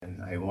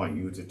I want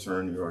you to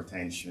turn your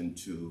attention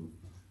to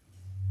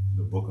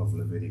the book of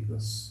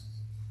Leviticus,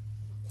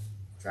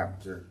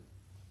 chapter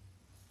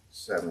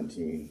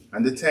 17.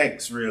 And the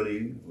text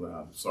really,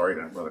 well, I'm sorry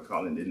that Brother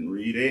Colin didn't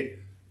read it.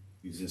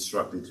 He's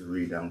instructed to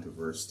read down to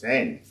verse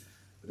 10.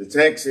 But the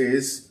text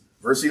is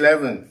verse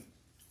 11.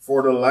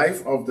 For the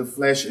life of the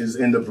flesh is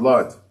in the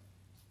blood,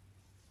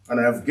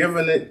 and I have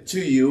given it to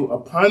you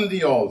upon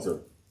the altar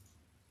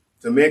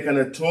to make an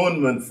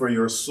atonement for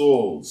your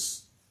souls.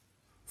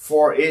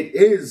 For it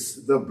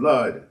is the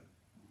blood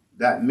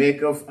that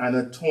maketh an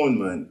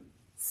atonement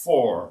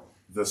for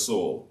the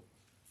soul.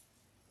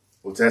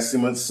 Old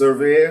Testament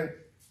survey,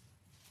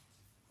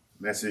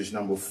 message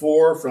number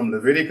 4 from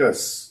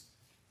Leviticus.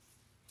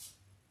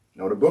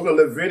 Now, the book of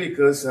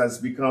Leviticus has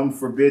become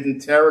forbidden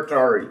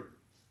territory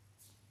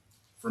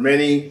for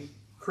many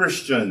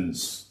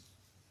Christians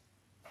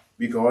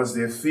because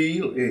they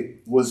feel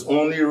it was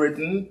only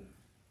written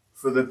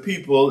for the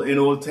people in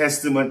Old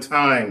Testament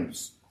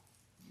times.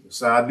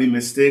 Sadly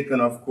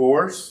mistaken, of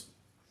course.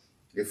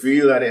 They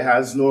feel that it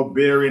has no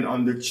bearing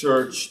on the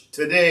church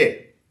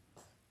today.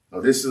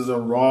 Now, this is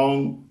a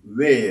wrong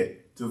way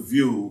to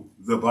view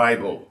the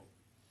Bible.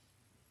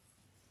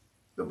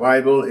 The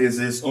Bible is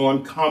its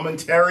own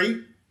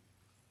commentary.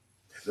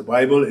 The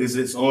Bible is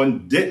its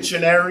own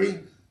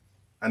dictionary.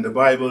 And the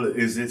Bible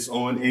is its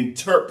own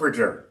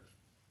interpreter.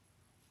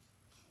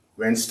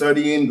 When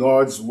studying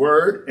God's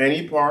word,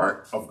 any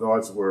part of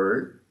God's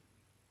word,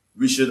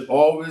 we should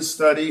always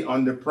study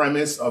on the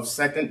premise of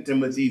 2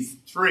 Timothy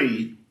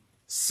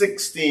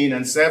 3:16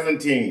 and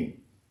 17.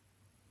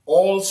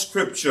 All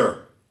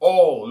scripture,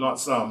 all, not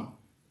some,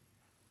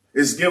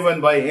 is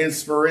given by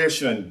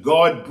inspiration,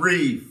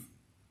 God-breathed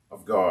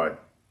of God,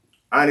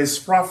 and is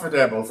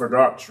profitable for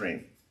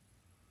doctrine,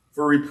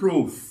 for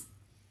reproof,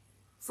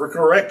 for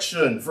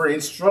correction, for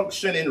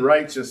instruction in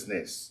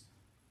righteousness,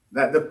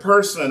 that the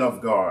person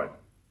of God,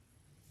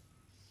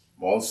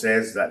 Paul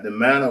says that the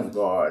man of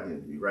God,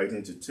 and he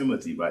writing to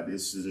Timothy, but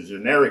this is a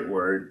generic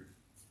word,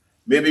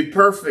 may be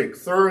perfect,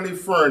 thoroughly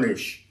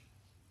furnished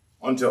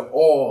unto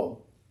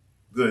all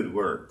good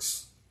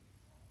works.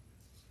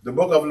 The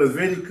book of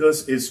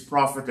Leviticus is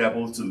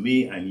profitable to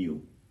me and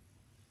you.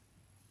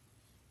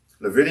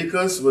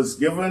 Leviticus was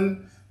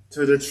given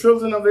to the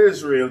children of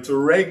Israel to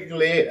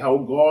regulate how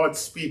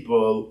God's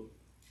people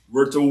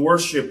were to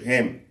worship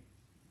him,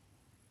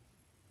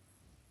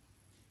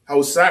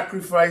 how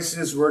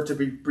sacrifices were to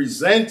be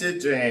presented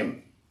to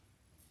him,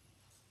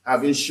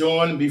 having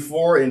shown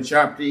before in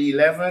chapter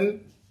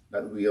 11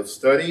 that we have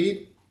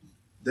studied,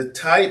 the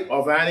type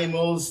of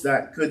animals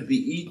that could be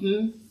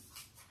eaten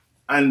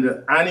and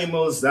the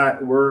animals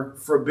that were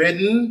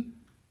forbidden.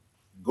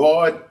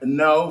 God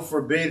now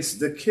forbids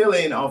the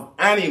killing of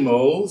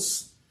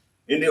animals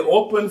in the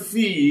open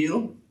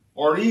field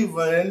or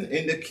even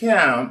in the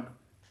camp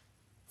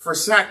for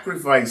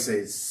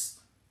sacrifices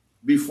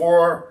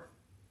before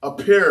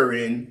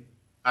appearing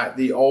at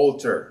the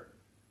altar.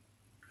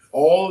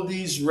 All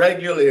these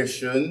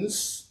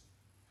regulations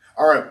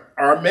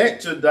are meant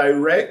to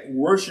direct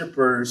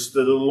worshipers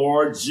to the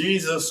Lord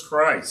Jesus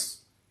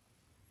Christ.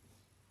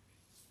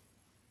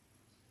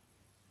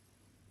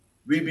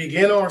 We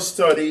begin our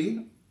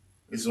study,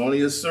 it's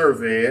only a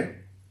survey,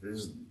 it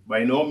is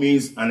by no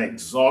means an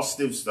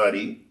exhaustive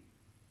study,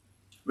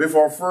 with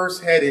our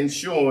first heading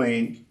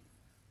showing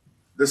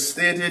the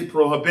stated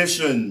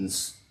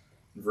prohibitions,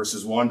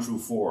 verses 1 through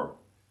 4.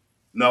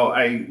 Now,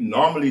 I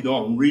normally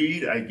don't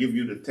read, I give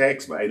you the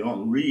text, but I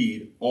don't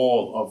read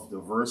all of the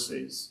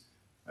verses.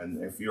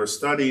 And if you're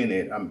studying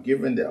it, I'm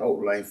giving the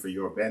outline for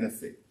your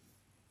benefit.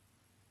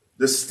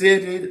 The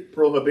stated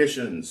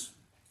prohibitions.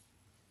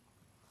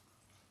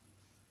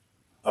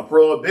 A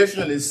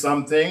prohibition is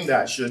something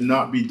that should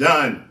not be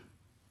done.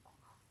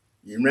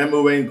 You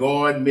remember when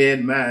God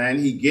made man,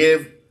 he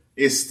gave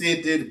a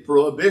stated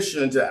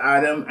prohibition to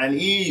Adam and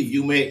Eve.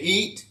 You may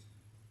eat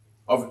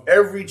of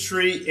every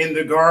tree in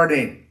the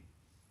garden,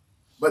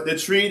 but the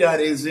tree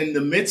that is in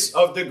the midst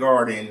of the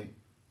garden,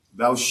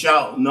 thou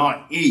shalt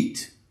not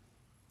eat.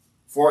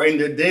 For in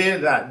the day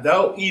that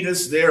thou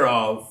eatest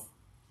thereof,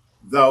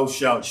 thou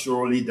shalt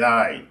surely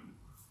die.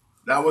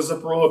 That was a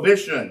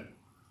prohibition.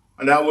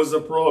 And that was a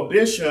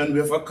prohibition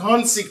with a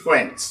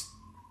consequence.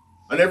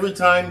 And every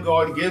time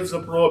God gives a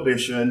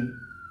prohibition,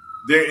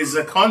 there is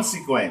a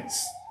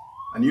consequence.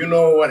 And you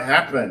know what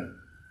happened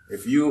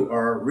if you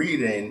are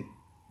reading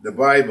the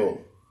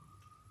Bible.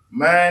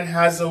 Man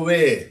has a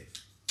way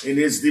in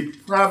his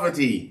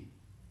depravity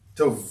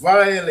to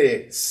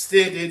violate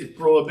stated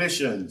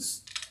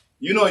prohibitions.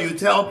 You know, you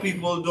tell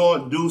people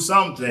don't do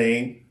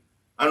something,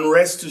 and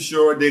rest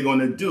assured they're going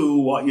to do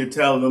what you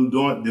tell them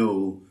don't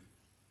do,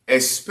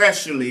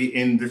 especially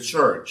in the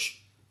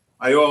church.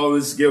 I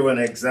always give an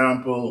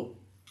example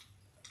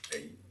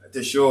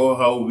to show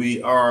how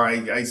we are.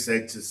 I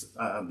said to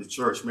the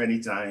church many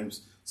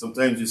times,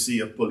 sometimes you see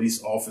a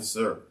police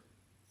officer,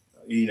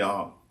 you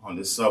know, on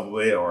the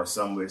subway or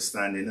somewhere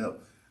standing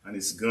up, and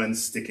his gun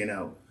sticking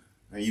out.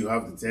 And you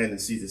have the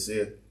tendency to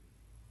say,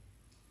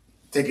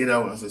 take it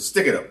out. And I say,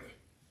 stick it up.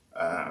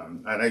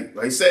 And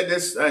I said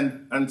this,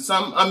 and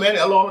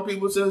a lot of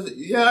people says,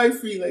 yeah, I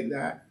feel like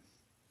that.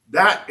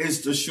 That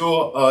is to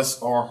show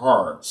us our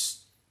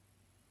hearts.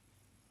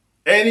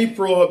 Any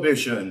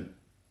prohibition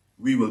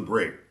we will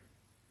break.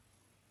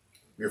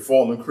 We're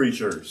fallen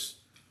creatures.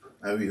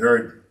 And we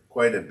heard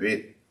quite a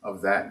bit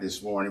of that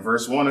this morning.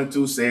 Verse 1 and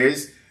 2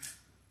 says,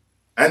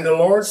 And the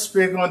Lord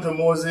spake unto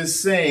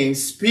Moses, saying,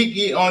 Speak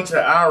ye unto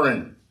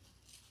Aaron,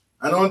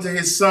 and unto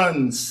his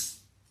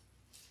sons,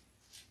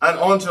 and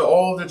unto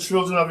all the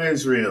children of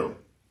Israel,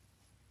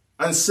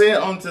 and say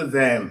unto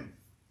them,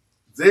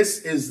 This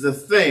is the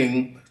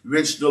thing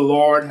which the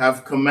Lord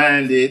hath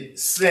commanded,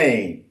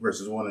 saying,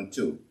 verses 1 and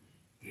 2.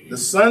 The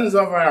sons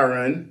of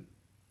Aaron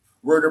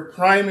were the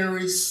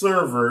primary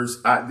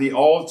servers at the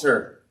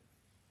altar.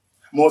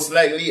 Most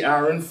likely,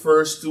 Aaron's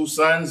first two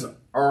sons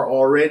are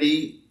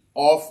already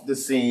off the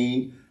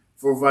scene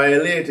for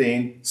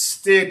violating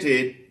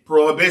stated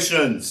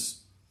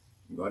prohibitions.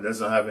 God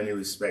doesn't have any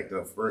respect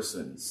of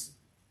persons.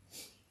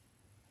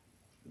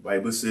 The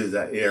Bible says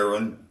that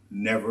Aaron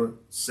never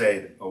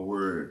said a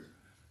word.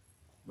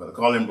 But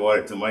Colin brought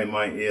it to my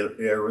mind,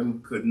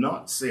 Aaron could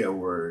not say a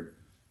word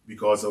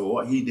because of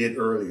what he did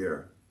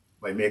earlier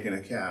by making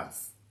a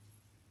calf.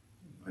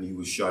 And he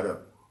was shut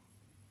up.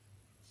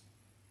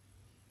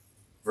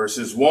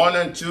 Verses 1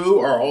 and 2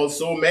 are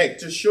also meant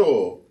to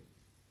show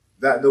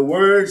that the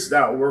words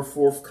that were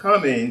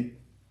forthcoming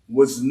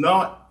was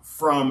not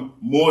from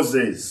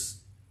Moses.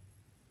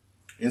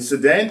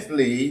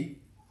 Incidentally,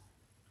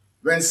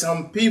 when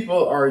some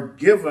people are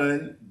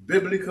given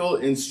biblical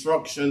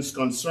instructions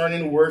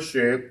concerning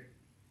worship,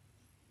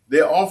 they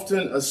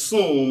often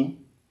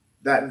assume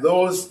that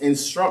those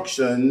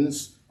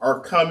instructions are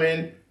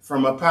coming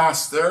from a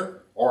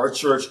pastor or a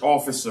church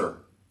officer.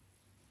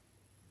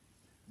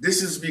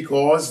 This is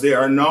because they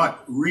are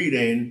not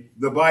reading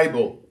the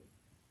Bible.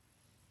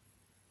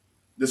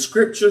 The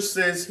scripture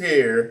says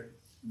here,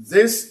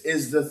 This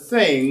is the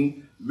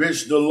thing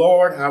which the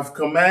Lord hath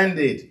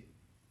commanded.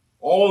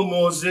 All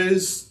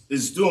Moses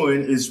is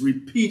doing is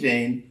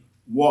repeating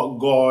what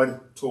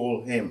God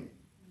told him.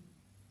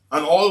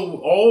 And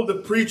all the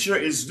preacher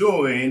is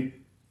doing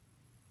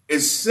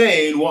is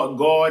saying what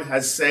God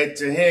has said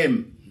to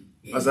him.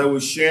 As I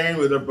was sharing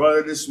with a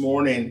brother this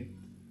morning,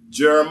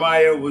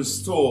 Jeremiah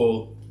was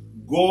told,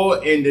 Go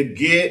in the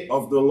gate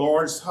of the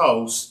Lord's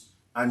house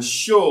and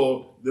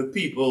show the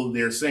people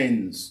their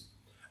sins.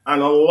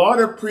 And a lot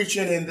of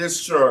preaching in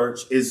this church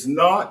is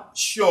not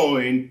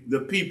showing the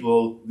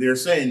people their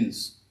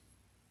sins.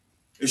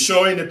 It's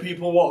showing the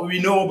people what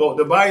we know about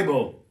the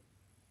Bible,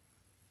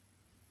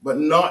 but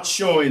not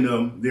showing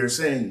them their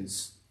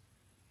sins.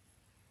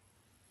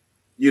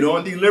 You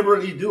don't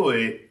deliberately do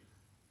it,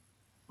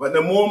 but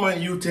the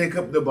moment you take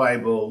up the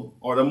Bible,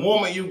 or the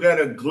moment you get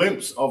a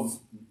glimpse of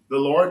the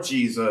Lord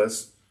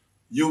Jesus,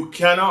 you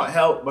cannot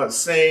help but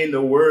saying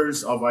the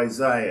words of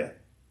Isaiah,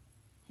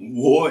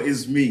 Woe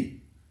is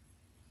me,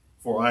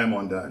 for I am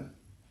undone.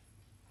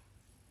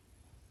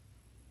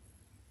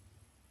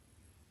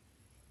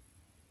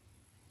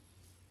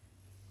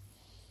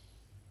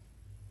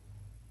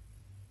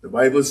 The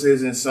Bible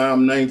says in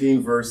Psalm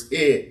 19, verse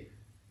 8,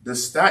 The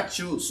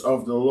statutes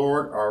of the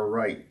Lord are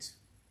right,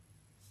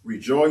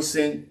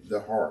 rejoicing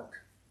the heart.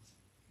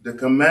 The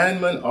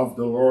commandment of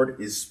the Lord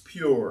is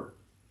pure,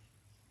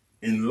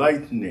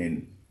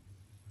 enlightening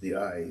the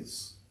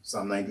eyes.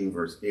 Psalm 19,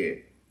 verse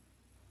 8.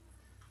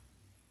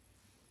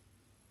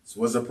 This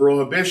was a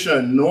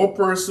prohibition. No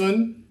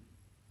person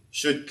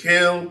should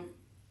kill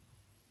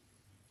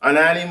an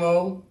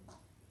animal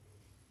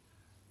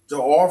to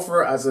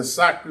offer as a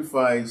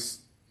sacrifice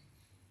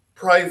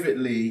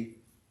privately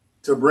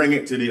to bring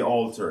it to the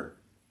altar.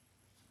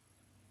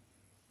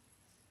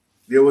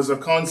 There was a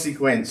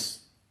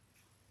consequence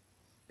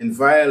in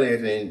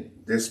violating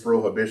this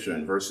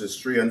prohibition. Verses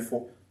 3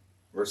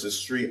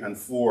 and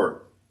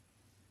 4.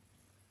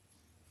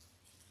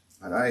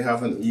 And I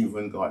haven't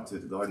even gotten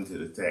to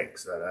the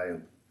text that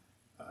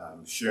I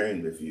am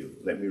sharing with you.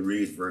 Let me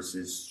read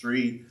verses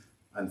 3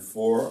 and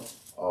 4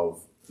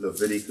 of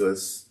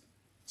Leviticus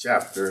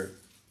chapter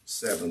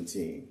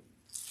 17.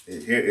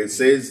 It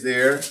says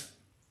there,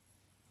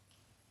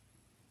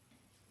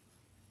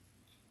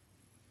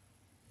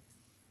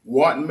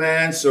 What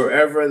man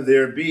soever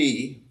there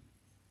be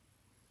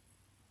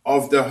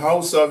of the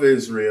house of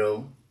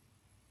Israel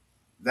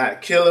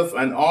that killeth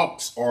an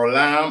ox or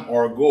lamb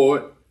or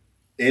goat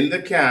in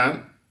the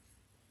camp,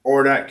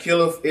 or that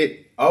killeth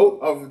it out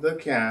of the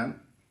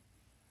camp,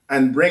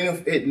 and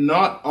bringeth it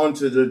not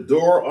unto the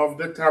door of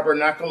the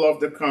tabernacle of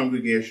the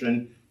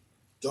congregation,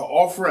 to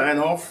offer an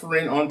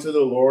offering unto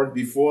the Lord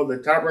before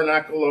the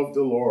tabernacle of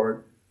the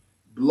Lord,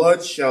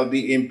 blood shall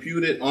be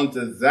imputed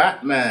unto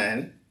that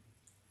man.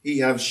 He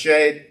have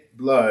shed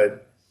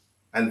blood,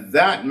 and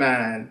that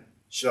man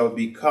shall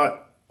be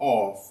cut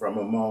off from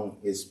among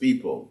his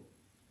people.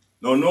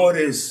 Now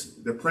notice,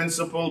 the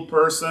principal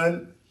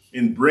person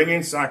in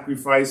bringing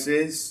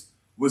sacrifices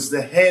was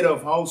the head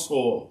of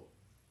household,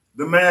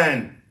 the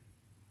man,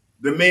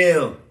 the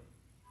male.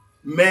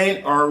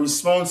 Men are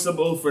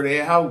responsible for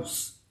their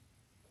house.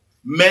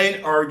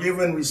 Men are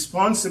given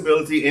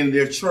responsibility in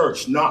their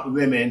church, not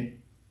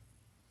women.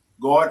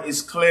 God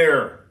is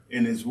clear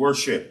in his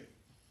worship.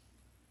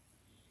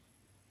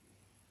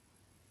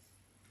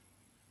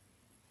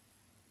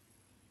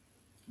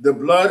 The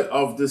blood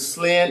of the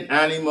slain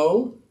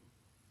animal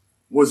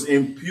was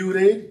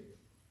imputed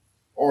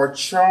or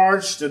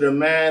charged to the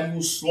man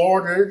who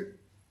slaughtered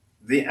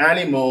the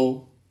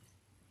animal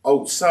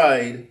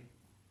outside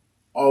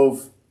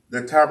of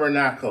the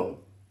tabernacle.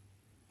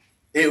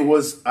 It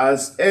was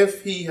as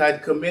if he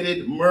had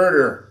committed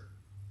murder.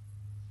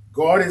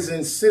 God is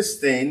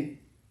insisting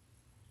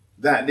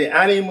that the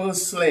animal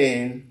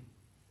slain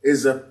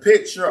is a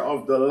picture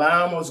of the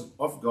Lamb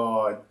of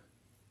God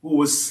who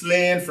was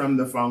slain from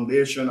the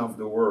foundation of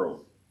the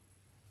world.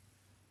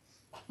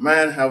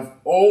 Man have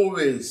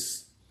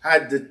always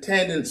had the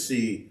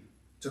tendency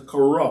to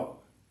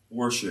corrupt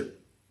worship.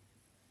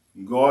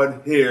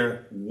 God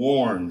here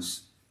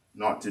warns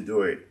not to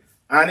do it.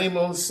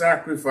 Animal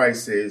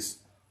sacrifices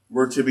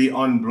were to be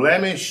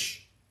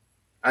unblemished,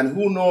 and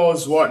who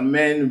knows what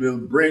men will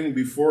bring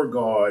before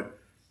God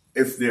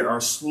if they are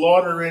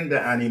slaughtering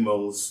the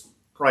animals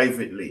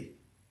privately.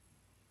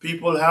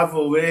 People have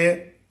a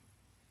way,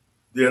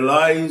 their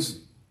lives,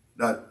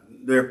 that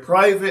their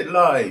private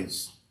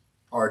lives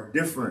are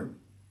different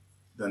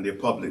than their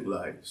public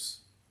lives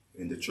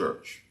in the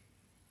church.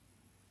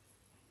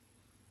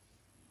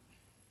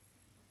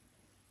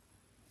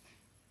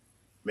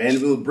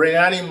 Men will bring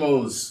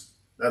animals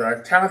that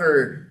are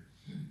tattered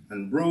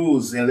and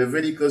bruised. In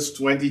Leviticus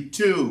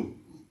 22,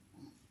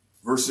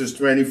 verses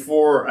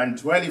 24 and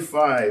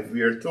 25,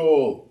 we are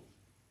told,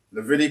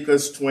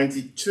 Leviticus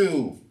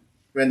 22,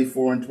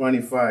 24 and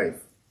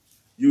 25,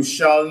 you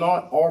shall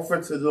not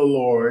offer to the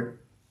Lord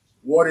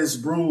what is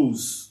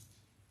bruised,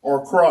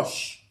 or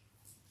crushed,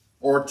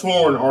 or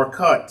torn, or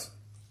cut,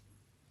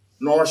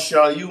 nor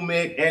shall you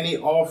make any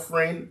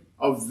offering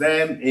of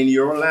them in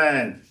your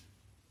land,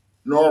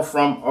 nor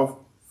from a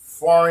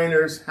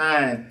foreigner's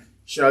hand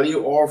shall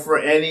you offer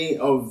any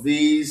of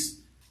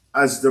these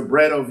as the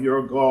bread of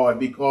your God,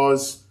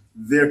 because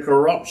their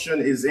corruption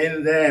is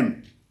in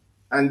them,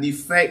 and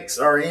defects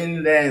are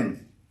in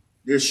them.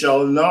 They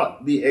shall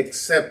not be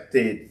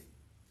accepted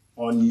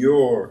on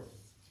your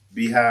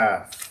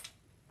behalf.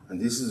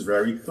 And this is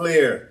very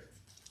clear.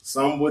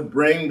 Some would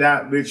bring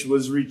that which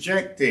was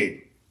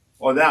rejected,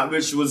 or that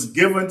which was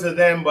given to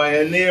them by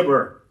a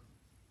neighbor,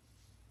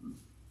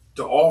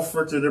 to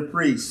offer to the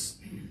priest.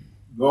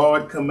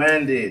 God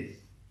commanded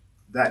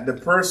that the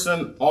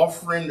person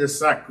offering the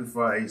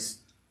sacrifice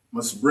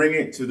must bring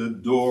it to the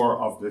door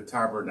of the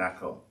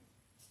tabernacle.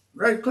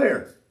 Very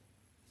clear.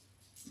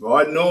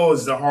 God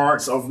knows the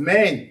hearts of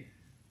men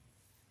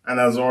and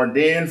has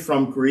ordained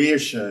from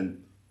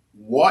creation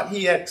what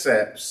he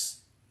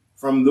accepts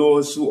from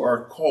those who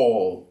are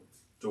called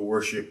to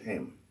worship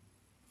him.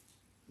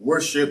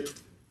 Worship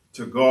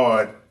to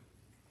God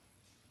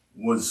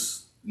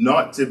was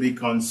not to be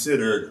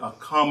considered a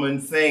common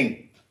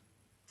thing,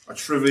 a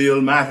trivial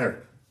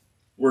matter.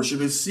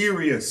 Worship is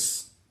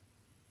serious.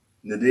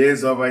 In the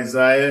days of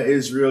Isaiah,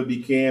 Israel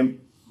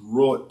became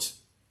rote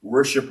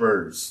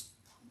worshipers,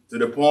 to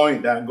the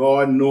point that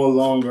God no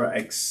longer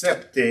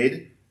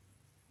accepted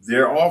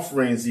their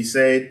offerings. He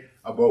said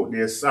about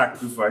their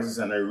sacrifices,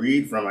 and I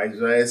read from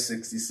Isaiah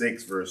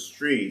 66 verse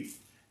 3,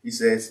 he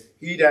says,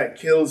 he that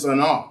kills an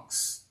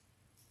ox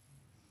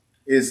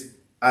is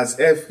as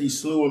if he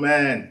slew a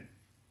man.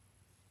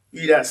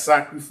 He that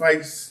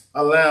sacrifices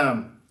a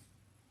lamb,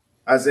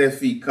 as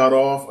if he cut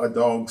off a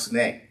dog's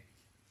neck.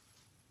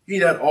 He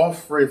that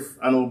offereth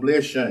an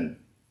oblation,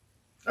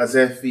 as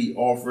if he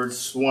offered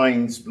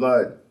swine's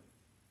blood.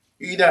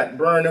 He that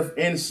burneth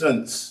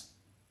incense,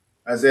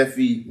 as if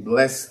he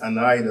blessed an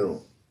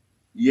idol.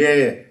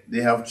 Yea,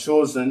 they have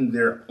chosen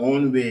their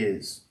own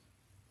ways,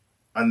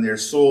 and their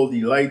soul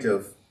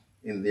delighteth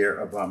in their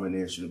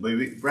abomination.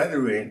 But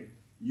brethren,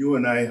 you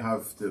and I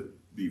have to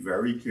be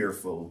very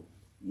careful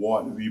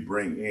what we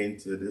bring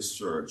into this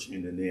church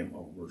in the name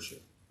of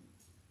worship.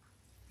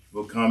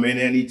 We'll come in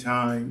any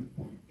time,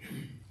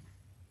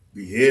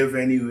 behave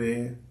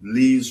anyway,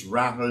 leaves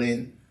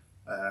rattling.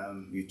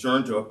 You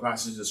turn to a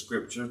passage of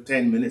scripture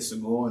 10 minutes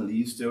ago and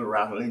leaves still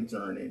rattling,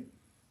 turning.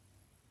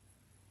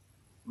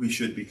 We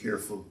should be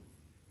careful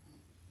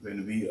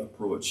when we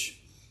approach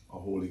a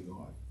holy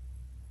God.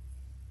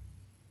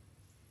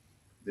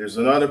 There's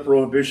another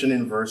prohibition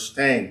in verse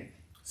 10,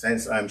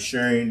 since I'm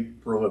sharing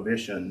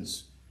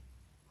prohibitions.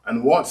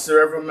 And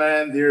whatsoever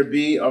man there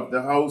be of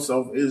the house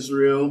of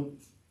Israel,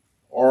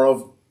 or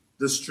of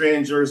the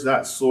strangers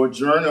that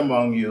sojourn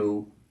among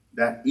you,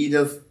 that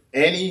eateth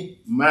any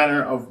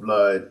manner of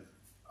blood,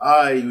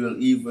 I will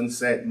even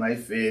set my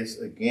face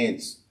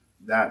against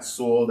that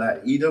soul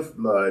that eateth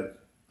blood,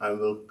 and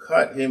will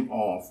cut him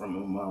off from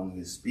among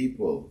his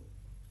people.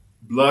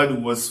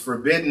 Blood was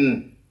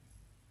forbidden,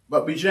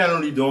 but we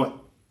generally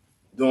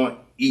don't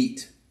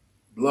eat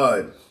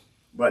blood.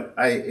 But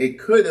it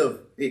could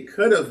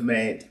have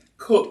meant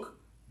cook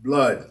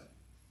blood.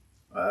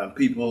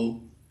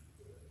 People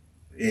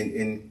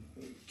in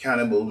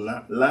cannibal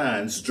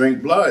lands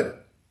drink blood.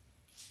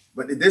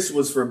 But this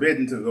was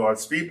forbidden to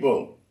God's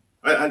people.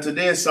 And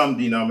today some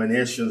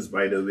denominations,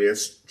 by the way,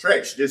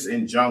 stretch this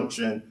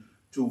injunction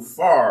too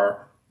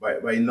far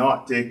by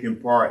not taking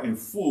part in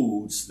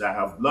foods that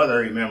have blood. I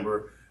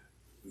remember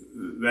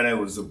when I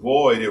was a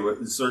boy, there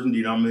were certain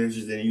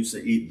denominations that used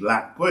to eat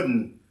black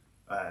pudding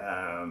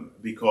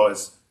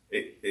because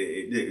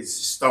it's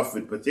stuffed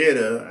with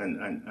potato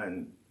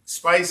and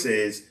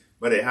spices,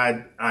 but it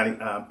had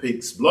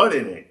pig's blood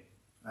in it.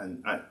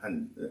 And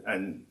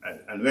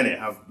when it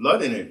have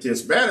blood in it, it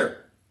tastes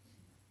better.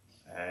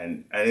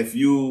 And if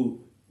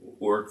you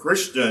were a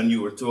Christian,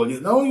 you were told,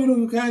 no,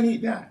 you can't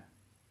eat that.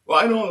 Well,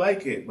 I don't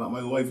like it, but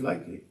my wife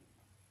likes it.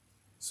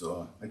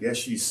 So I guess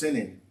she's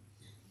sinning.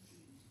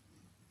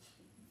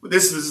 But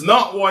this is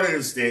not what it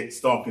is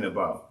talking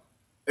about.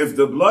 If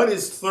the blood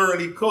is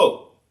thoroughly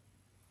cooked,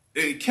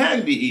 it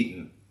can be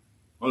eaten.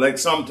 Or like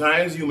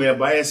sometimes you may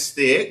buy a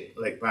steak,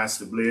 like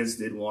Pastor Blaze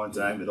did one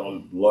time with all the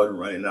blood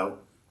running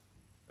out.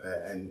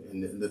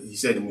 And he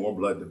said the more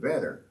blood, the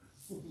better.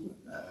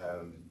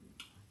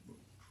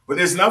 But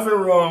there's nothing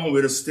wrong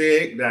with a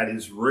steak that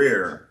is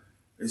rare.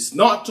 It's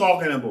not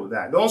talking about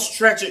that. Don't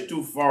stretch it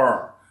too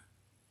far.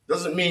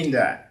 Doesn't mean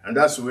that. And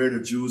that's where the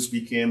Jews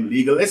became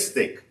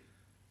legalistic.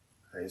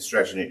 And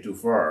stretching it too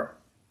far.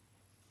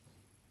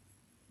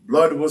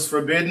 Blood was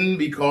forbidden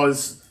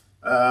because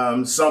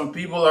some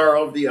people are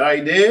of the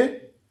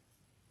idea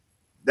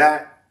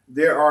that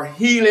there are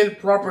healing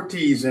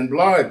properties in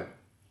blood.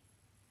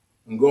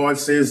 And God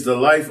says the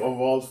life of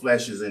all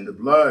flesh is in the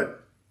blood.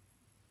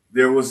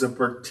 There was a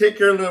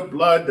particular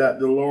blood that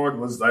the Lord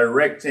was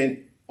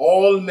directing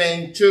all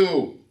men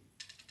to,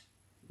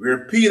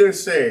 where Peter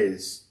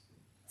says,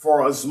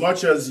 for as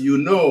much as you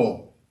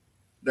know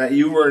that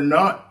you were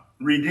not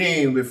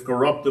redeemed with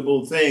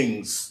corruptible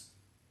things,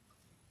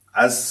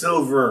 as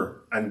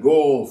silver and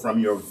gold from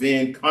your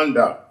vain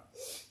conduct,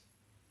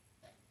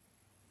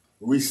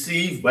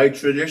 received by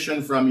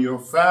tradition from your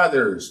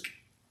fathers,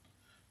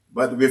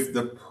 but with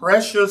the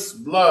precious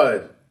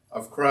blood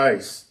of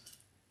Christ,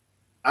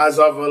 as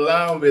of a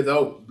lamb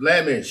without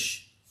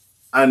blemish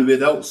and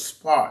without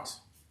spot.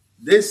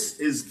 This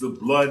is the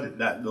blood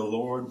that the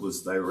Lord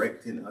was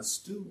directing us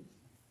to.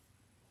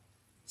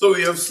 So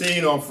we have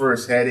seen our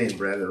first heading,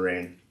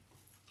 brethren,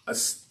 a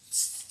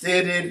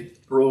stated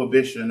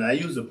prohibition. I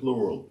use the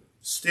plural,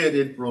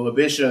 stated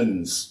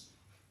prohibitions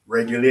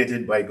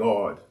regulated by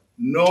God.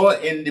 No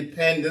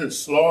independent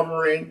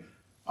slaughtering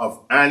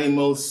of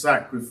animal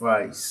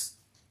sacrifice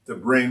to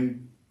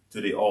bring to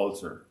the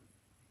altar.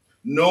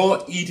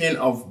 No eating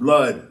of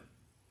blood.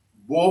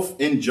 Both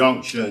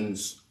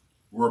injunctions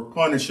were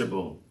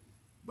punishable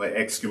by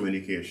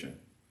excommunication.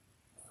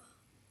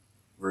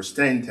 Verse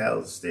 10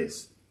 tells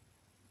this,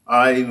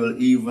 I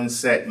will even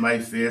set my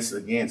face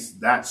against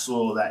that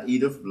soul that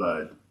eateth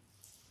blood,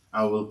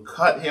 and will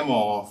cut him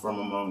off from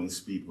among his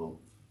people.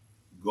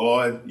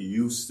 God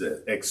used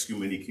to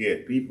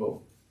excommunicate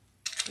people.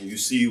 And you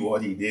see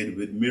what he did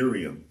with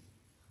Miriam.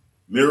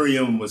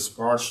 Miriam was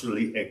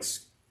partially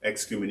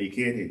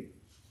excommunicated,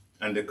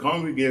 and the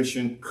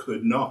congregation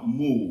could not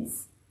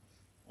move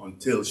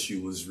until she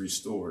was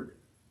restored.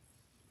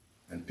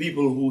 And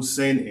people who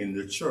sin in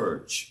the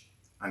church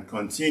and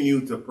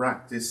continue to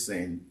practice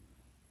sin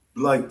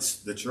blights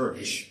the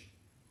church.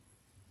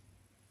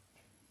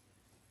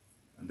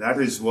 And that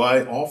is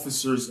why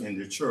officers in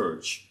the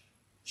church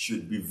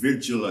should be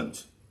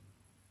vigilant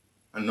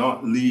and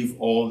not leave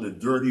all the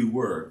dirty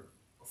work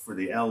for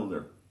the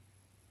elder.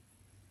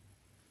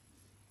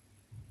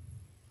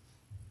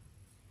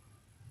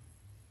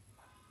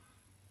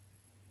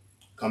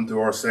 Come to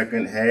our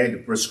second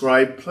head,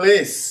 prescribed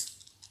place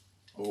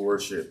of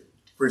worship.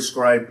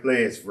 Prescribed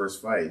place, verse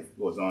 5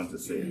 goes on to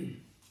say,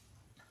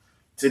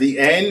 to the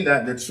end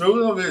that the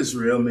children of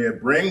Israel may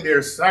bring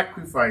their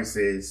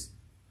sacrifices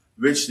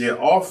which they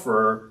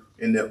offer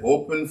in the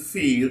open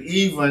field,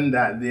 even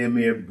that they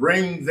may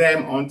bring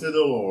them unto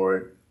the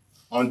Lord,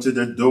 unto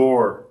the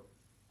door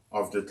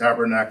of the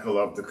tabernacle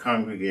of the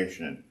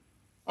congregation,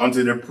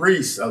 unto the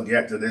priests. I'll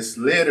get to this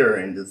later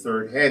in the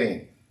third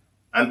heading,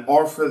 and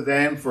offer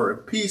them for a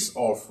peace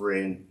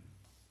offering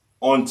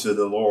unto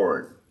the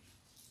Lord.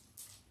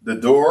 The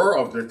door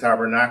of the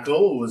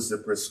tabernacle was the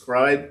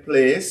prescribed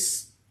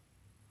place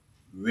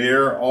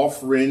where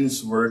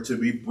offerings were to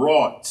be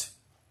brought.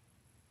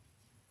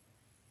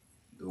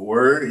 The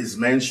word is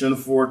mentioned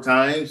 4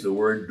 times, the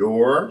word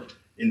door,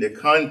 in the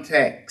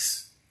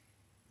context.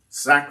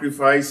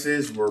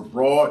 Sacrifices were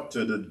brought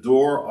to the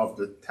door of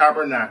the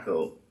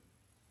tabernacle,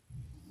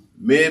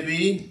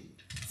 maybe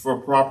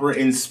for proper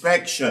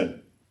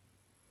inspection.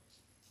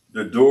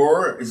 The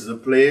door is the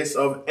place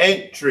of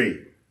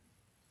entry,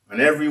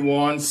 and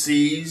everyone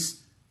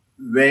sees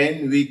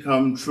when we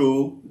come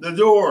through the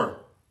door.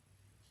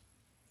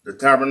 The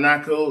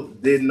tabernacle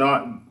did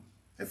not,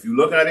 if you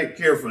look at it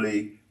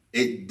carefully,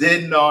 it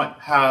did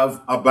not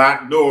have a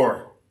back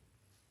door.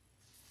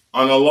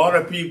 And a lot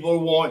of people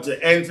want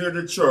to enter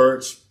the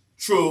church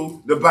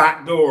through the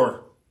back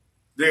door.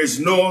 There's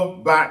no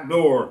back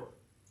door.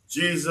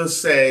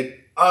 Jesus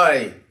said,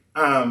 I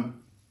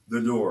am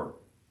the door.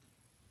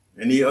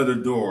 Any other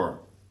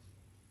door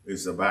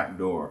is a back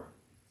door.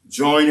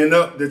 Joining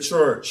up the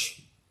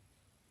church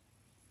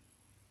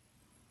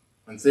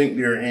and think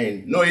they're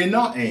in. No, you're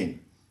not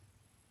in.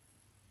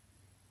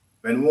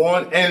 When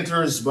one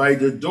enters by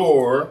the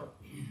door,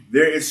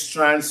 there is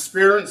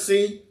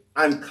transparency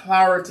and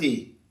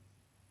clarity.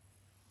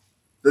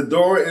 The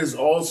door is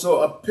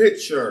also a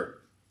picture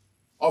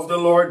of the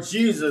Lord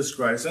Jesus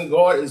Christ, and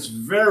God is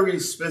very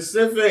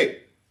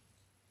specific.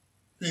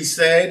 He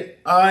said,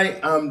 I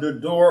am the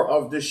door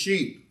of the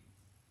sheep.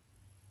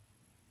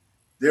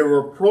 There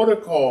were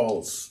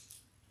protocols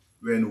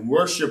when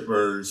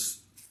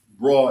worshipers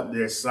brought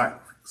their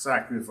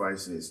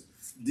sacrifices.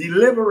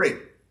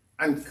 Deliberate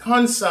and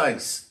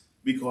concise,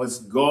 because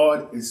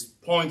God is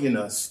pointing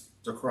us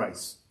to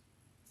Christ.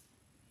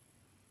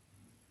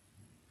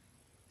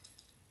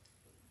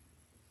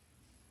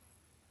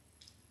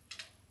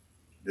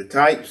 The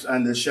types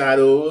and the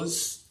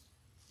shadows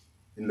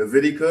in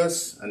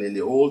Leviticus and in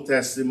the Old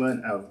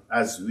Testament,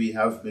 as we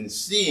have been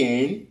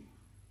seeing,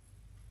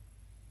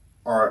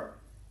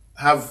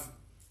 have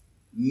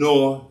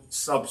no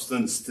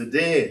substance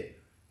today.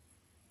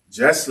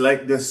 Just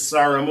like the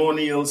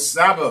ceremonial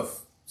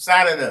Sabbath,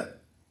 Saturday.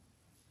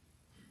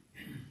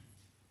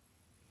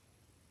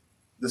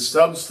 The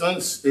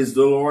substance is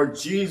the Lord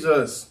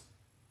Jesus.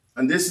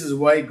 And this is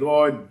why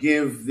God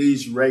gave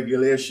these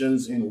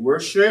regulations in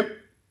worship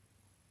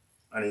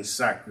and in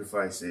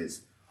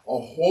sacrifices. A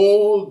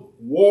whole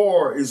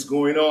war is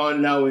going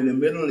on now in the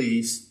Middle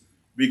East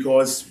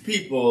because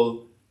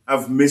people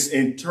have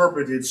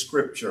misinterpreted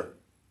Scripture.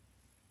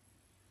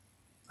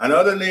 And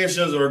other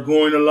nations are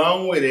going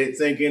along with it,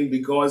 thinking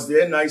because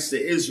they're nice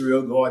to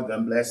Israel, God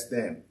can bless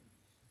them.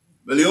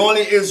 But the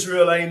only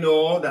Israel I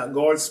know that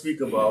God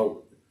speaks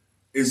about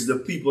is the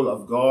people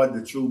of God,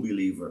 the true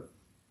believer.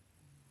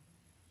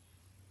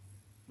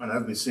 And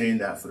I've been saying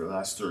that for the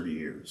last 30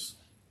 years.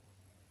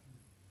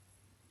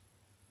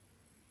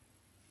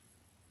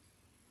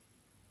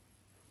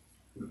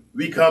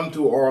 We come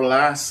to our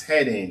last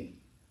heading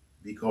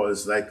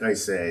because, like I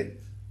said,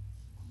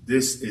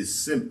 this is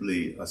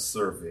simply a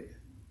survey,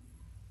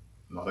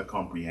 not a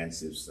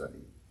comprehensive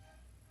study.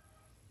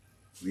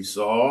 We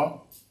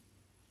saw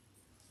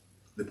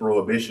the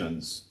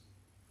prohibitions.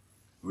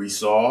 We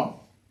saw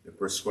the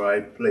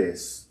prescribed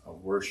place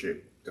of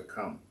worship to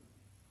come,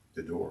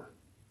 the door.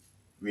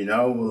 We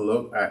now will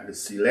look at the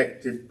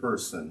selected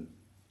person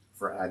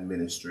for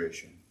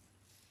administration.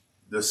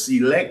 The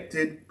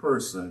selected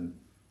person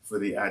for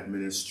the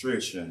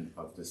administration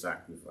of the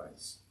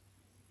sacrifice.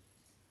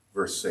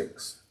 Verse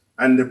 6.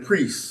 And the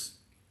priest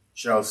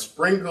shall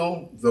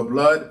sprinkle the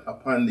blood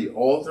upon the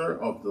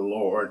altar of the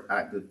Lord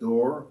at the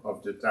door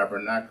of the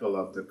tabernacle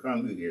of the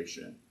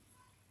congregation,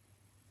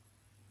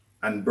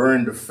 and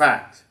burn the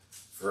fat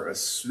for a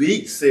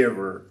sweet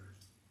savor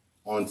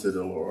unto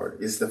the Lord.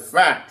 It's the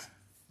fat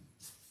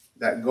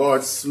that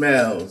God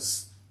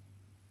smells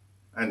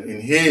and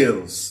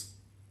inhales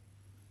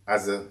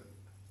as a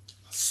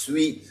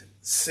sweet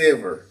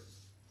savor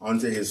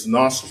unto his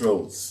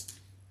nostrils.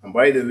 And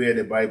by the way,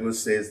 the Bible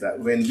says that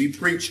when we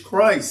preach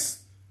Christ,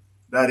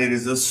 that it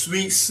is a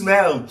sweet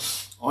smell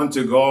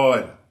unto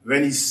God.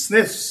 When he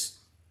sniffs,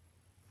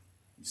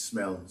 he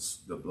smells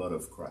the blood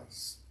of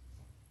Christ.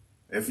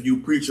 If you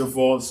preach a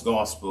false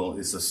gospel,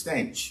 it's a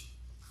stench.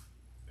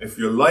 If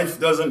your life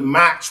doesn't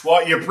match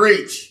what you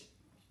preach,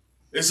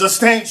 it's a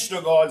stench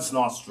to God's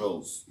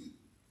nostrils.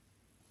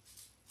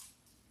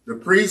 The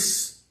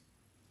priest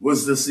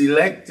was the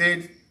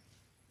selected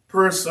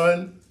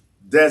person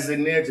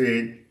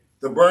designated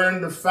to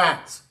burn the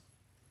fat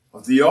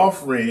of the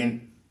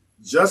offering,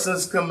 just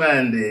as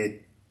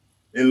commanded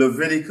in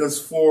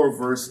Leviticus 4,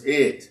 verse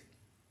 8.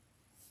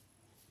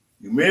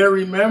 You may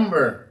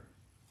remember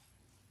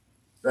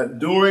that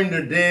during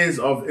the days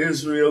of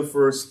Israel's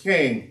first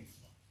king,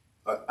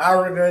 an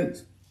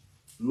arrogant,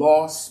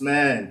 lost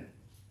man,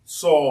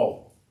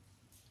 Saul,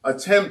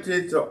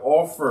 attempted to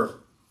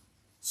offer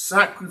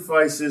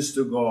sacrifices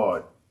to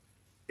God.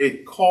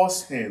 It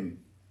cost him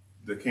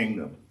the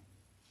kingdom.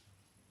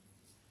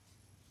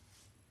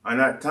 And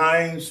at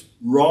times,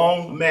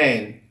 wrong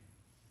men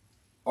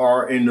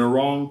are in the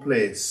wrong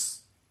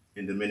place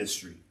in the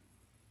ministry.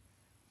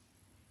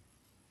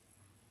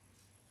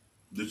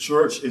 The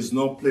church is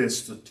no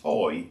place to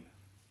toy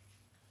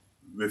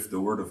with the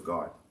Word of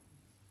God.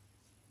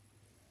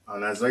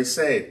 And as I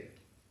said,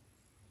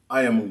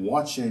 I am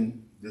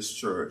watching this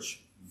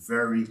church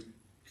very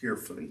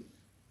carefully.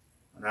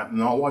 And I'm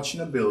not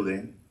watching a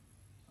building,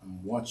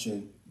 I'm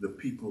watching the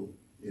people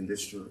in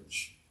this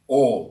church,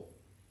 all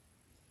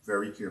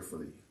very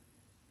carefully.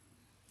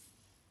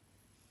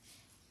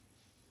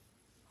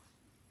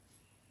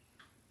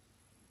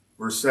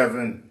 Verse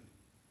 7,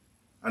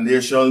 and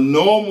they shall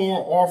no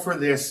more offer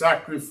their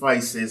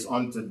sacrifices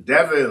unto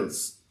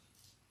devils,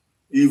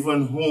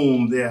 even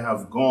whom they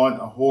have gone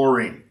a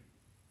whoring.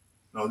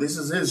 Now this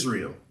is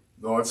Israel,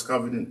 God's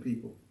covenant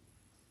people.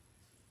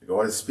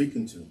 God is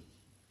speaking to them.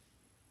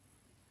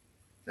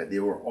 That they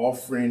were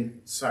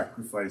offering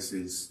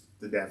sacrifices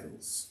to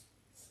devils.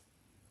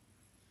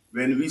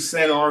 When we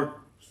send our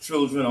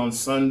children on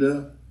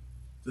Sunday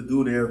to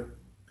do their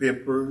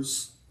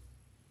papers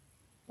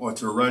or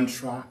to run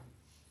track,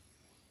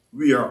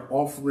 we are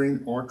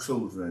offering our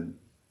children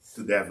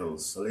to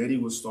devils. A lady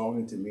was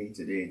talking to me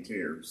today in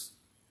tears,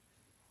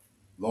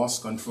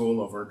 lost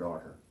control of her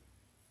daughter.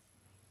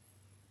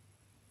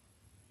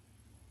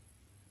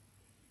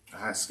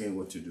 Asking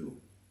what to do.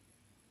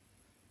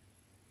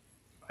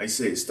 I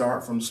say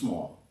start from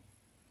small.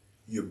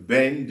 You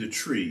bend the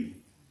tree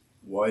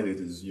while it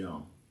is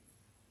young.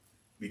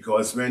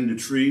 Because when the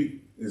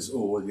tree is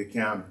old, you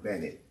can't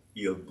bend it.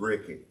 You'll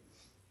break it.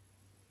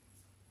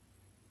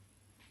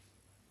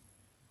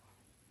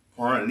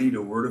 Apparently,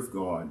 the Word of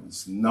God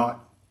is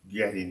not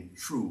getting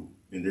through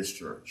in this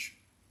church.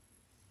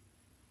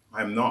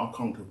 I'm not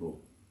accountable.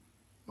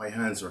 My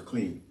hands are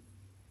clean.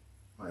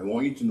 I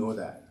want you to know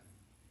that.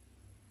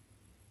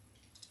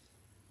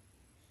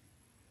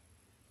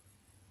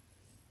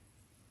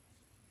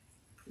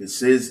 It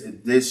says,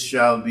 this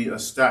shall be a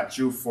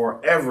statute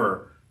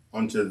forever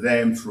unto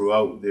them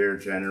throughout their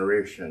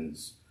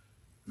generations.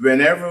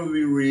 Whenever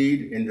we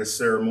read in the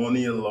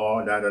ceremonial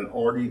law that an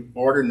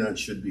ordinance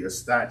should be a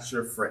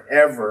statute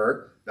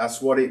forever,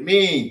 that's what it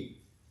means.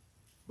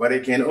 But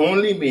it can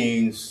only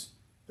mean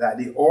that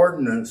the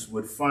ordinance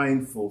would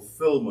find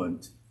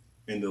fulfillment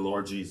in the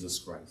Lord Jesus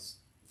Christ.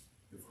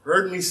 You've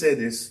heard me say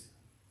this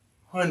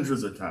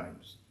hundreds of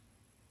times,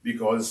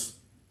 because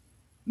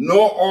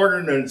no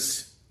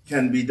ordinance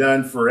can be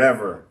done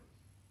forever,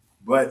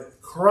 but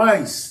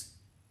Christ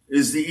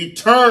is the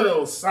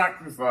eternal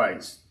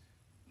sacrifice.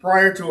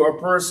 Prior to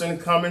a person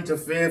coming to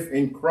faith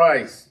in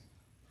Christ,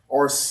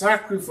 our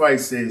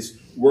sacrifices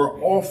were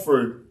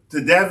offered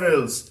to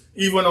devils.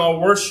 Even our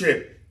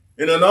worship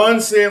in an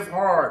unsaved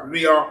heart,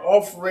 we are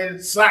offering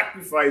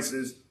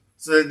sacrifices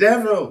to the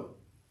devil.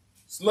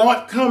 It's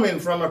not coming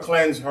from a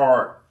cleansed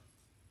heart.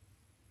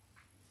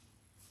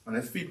 And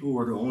if people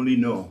were to only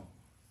know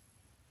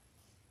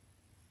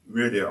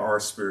where they are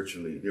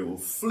spiritually, they will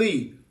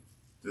flee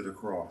to the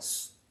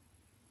cross.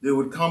 They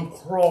would come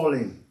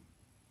crawling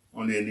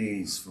on their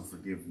knees for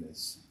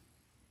forgiveness.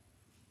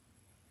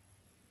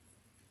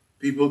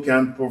 People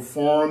can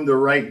perform the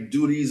right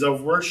duties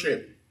of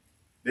worship.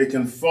 They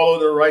can follow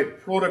the right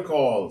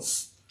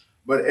protocols.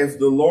 But if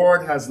the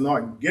Lord has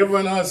not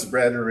given us,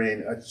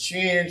 brethren, a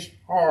changed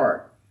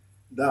heart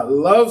that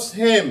loves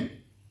Him,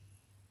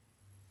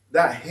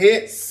 that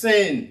hates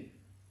sin,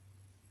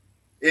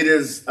 it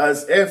is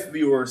as if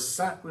we were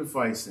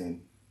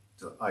sacrificing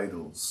to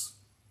idols,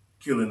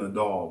 killing a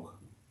dog.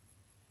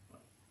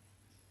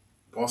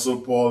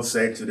 Apostle Paul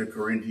said to the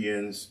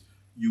Corinthians,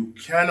 you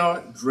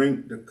cannot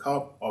drink the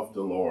cup of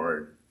the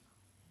Lord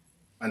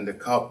and the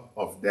cup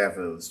of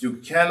devils. You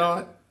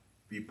cannot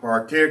be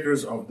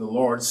partakers of the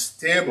Lord's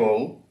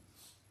table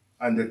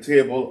and the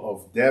table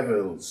of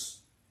devils.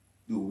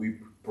 Do we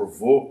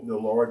provoke the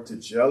Lord to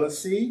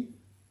jealousy?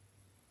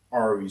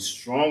 Are we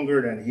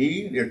stronger than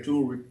He? They're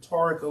two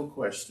rhetorical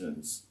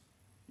questions.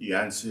 The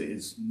answer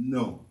is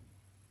no.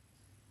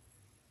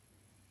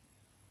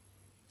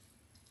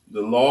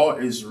 The law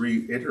is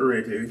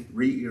reiterated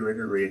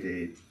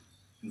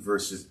in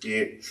verses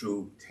 8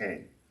 through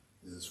 10.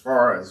 This is as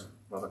far as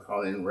Brother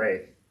Colin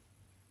read.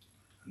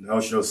 And thou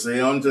shalt say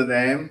unto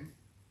them,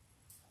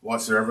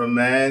 whatsoever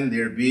man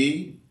there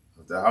be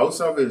of the house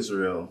of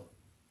Israel,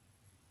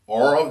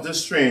 or of the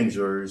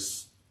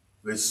strangers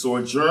which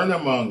sojourn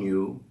among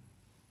you,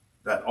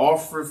 that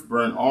offereth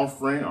burnt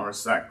offering or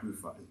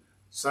sacrifice.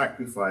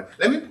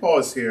 Let me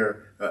pause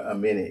here a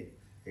minute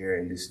here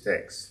in this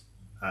text.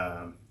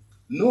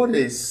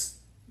 Notice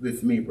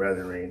with me,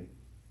 brethren,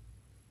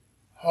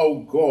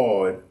 how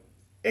God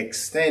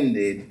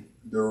extended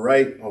the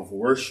right of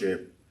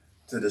worship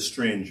to the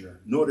stranger.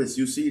 Notice,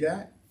 you see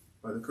that,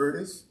 Brother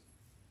Curtis?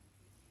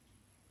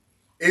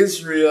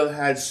 Israel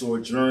had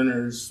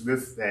sojourners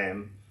with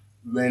them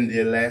when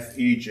they left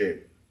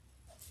Egypt.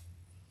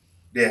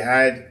 They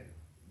had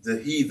the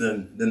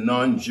heathen, the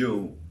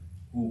non-Jew,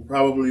 who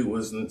probably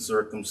wasn't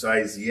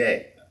circumcised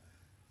yet,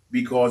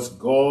 because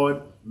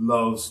God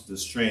loves the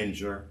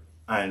stranger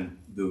and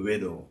the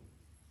widow.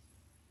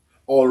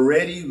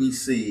 Already we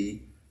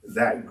see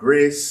that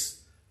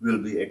grace will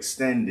be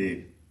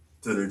extended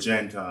to the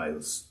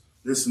Gentiles.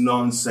 This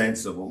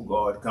nonsense about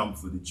God come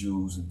for the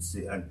Jews and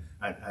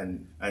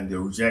they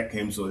reject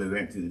Him, so they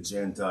went to the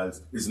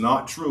Gentiles is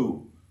not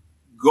true.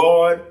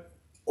 God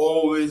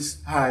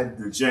always had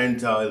the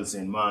Gentiles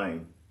in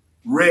mind.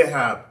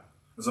 Rahab,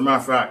 as a matter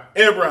of fact,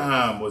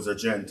 Abraham was a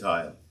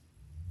Gentile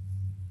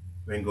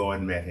when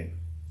God met him.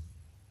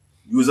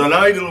 He was an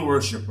idol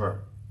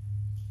worshiper.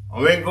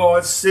 And when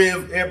God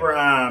saved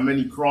Abraham and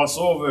he crossed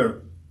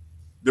over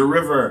the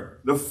river,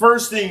 the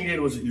first thing he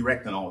did was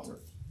erect an altar.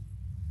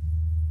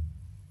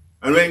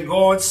 And when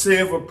God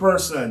saved a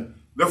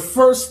person, the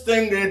first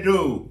thing they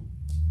do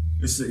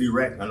is to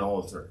erect an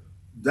altar.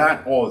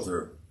 That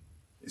altar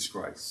is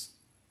Christ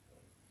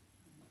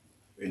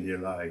in their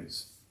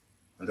lives.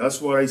 And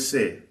that's what I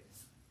say.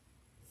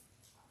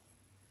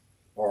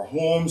 Our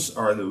homes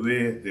are the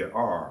way they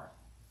are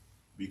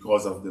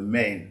because of the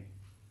men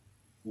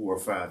who are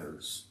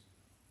fathers.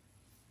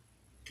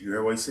 You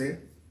hear what I say?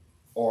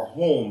 Our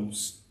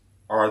homes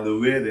are the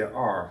way they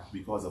are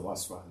because of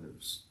us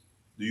fathers.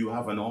 Do you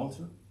have an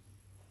altar?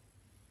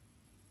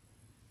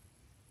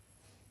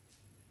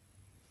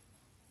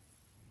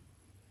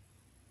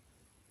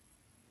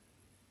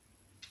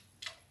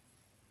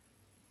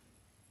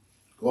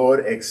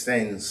 God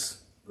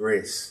extends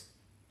grace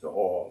to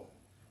all.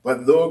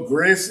 But though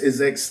grace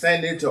is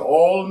extended to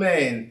all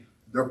men,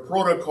 the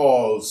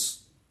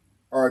protocols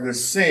are the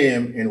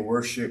same in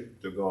worship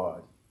to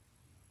God.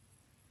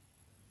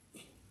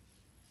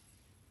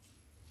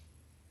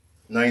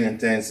 9 and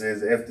 10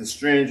 says, if the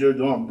stranger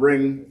don't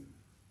bring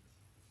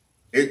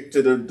it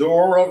to the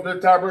door of the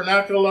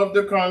tabernacle of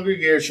the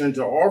congregation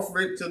to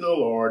offer it to the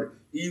Lord,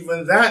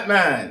 even that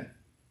man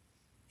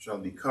shall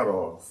be cut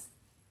off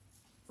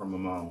from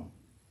among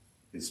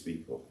his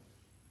people.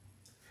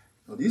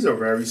 Now, these are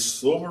very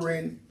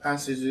sobering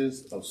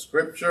passages of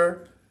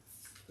Scripture.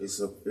 It's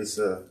a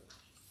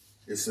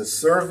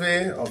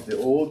survey of the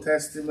Old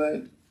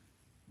Testament,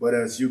 but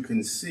as you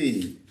can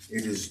see,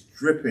 it is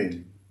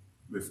dripping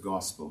with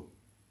gospel.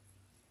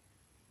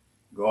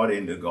 God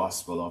in the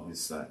gospel of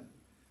his Son.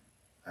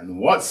 And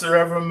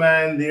whatsoever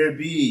man there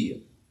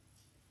be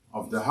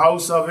of the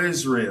house of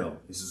Israel,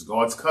 this is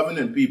God's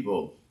covenant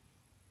people,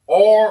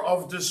 or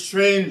of the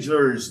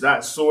strangers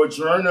that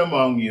sojourn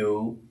among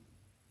you,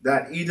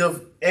 that eat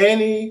of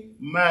any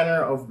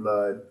manner of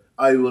blood,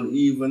 I will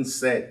even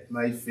set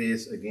my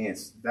face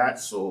against that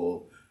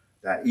soul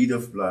that eat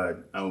of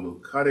blood, and will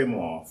cut him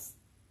off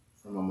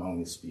from among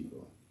his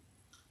people.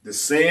 The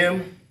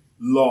same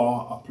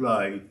law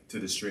applied to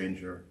the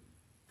stranger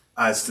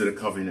as to the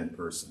covenant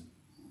person.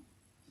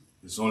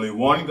 There's only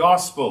one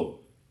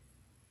gospel.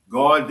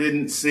 God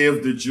didn't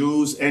save the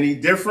Jews any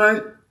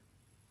different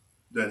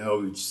than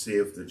how he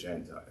saved the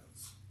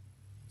Gentiles.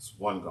 It's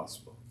one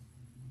gospel.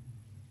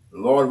 The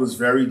Lord was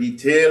very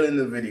detailed in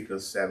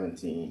Leviticus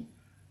 17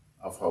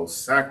 of how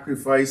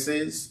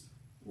sacrifices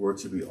were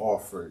to be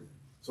offered.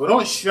 So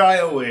don't shy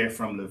away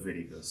from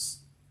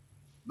Leviticus.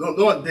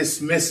 Don't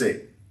dismiss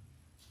it.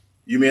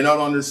 You may not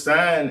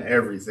understand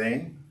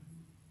everything,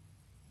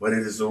 but it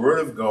is the word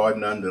of God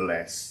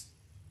nonetheless.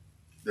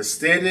 The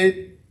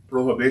stated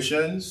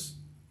prohibitions,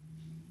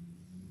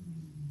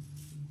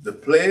 the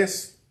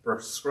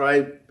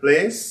prescribed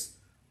place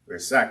where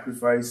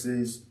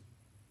sacrifices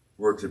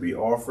were to be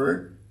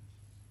offered,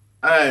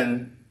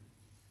 and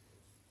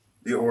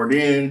the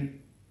ordained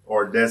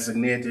or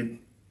designated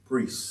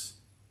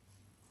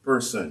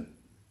person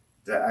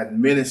to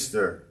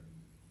administer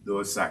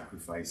those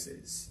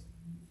sacrifices.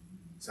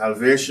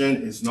 Salvation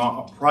is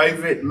not a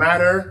private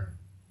matter.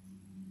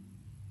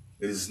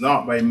 It is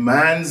not by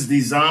man's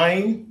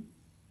design.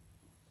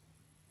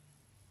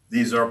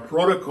 These are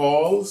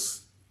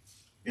protocols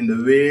in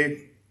the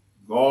way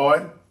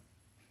God,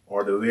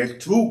 or the way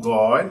to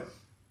God,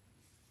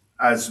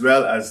 as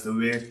well as the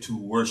way to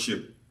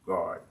worship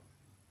God.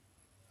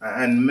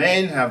 And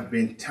men have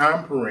been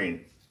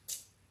tampering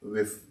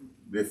with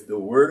the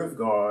word of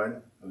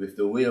God, with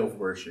the way of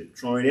worship,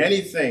 throwing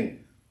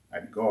anything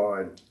at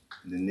God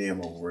in the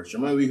name of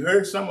worship. And we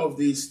heard some of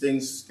these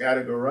things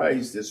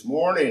categorized this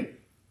morning,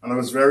 and I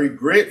was very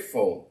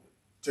grateful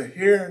to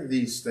hear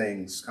these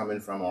things coming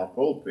from our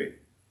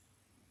pulpit.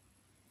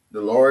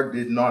 The Lord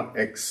did not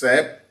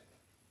accept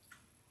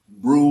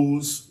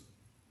bruised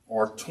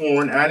or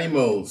torn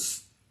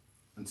animals.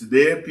 And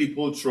today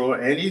people throw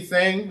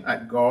anything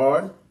at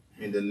God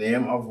in the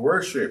name of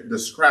worship, the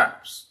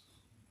scraps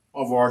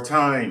of our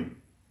time,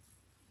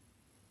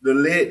 the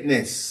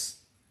lateness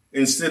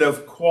instead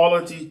of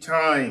quality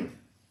time,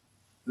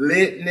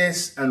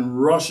 lateness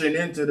and rushing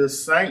into the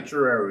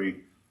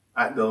sanctuary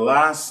at the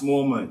last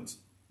moment,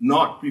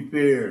 not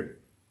prepared.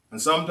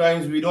 And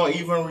sometimes we don't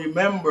even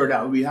remember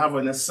that we have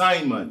an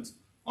assignment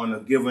on a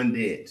given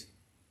date.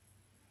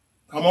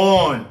 Come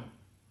on,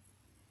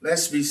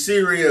 let's be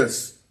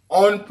serious.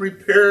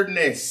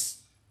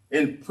 Unpreparedness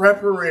in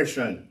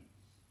preparation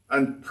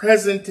and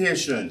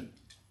presentation.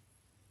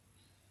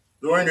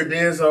 During the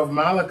days of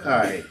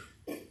Malachi,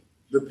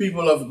 the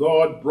people of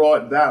God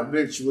brought that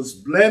which was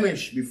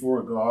blemished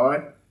before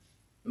God,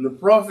 and the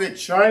prophet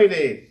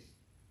chided.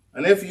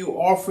 And if you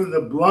offer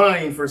the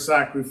blind for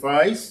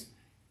sacrifice,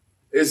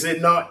 is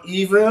it not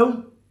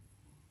evil?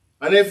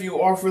 And if you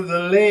offer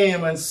the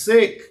lame and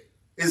sick,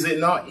 is it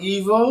not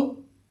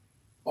evil?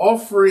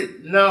 Offer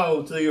it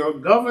now to your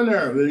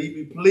governor. Will he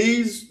be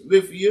pleased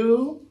with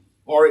you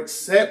or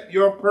accept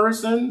your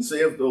person,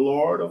 saith the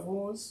Lord of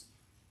hosts?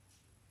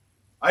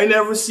 I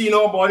never see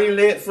nobody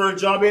late for a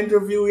job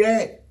interview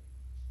yet.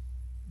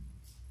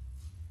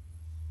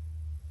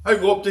 I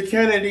go up to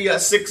Kennedy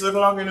at 6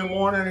 o'clock in the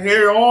morning and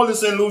hear all the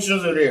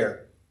solutions are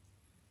there.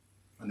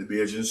 And the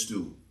Bajans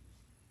too.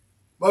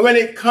 But when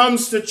it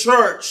comes to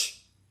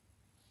church,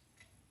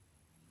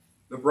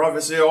 the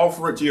prophet said,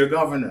 offer it to your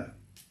governor.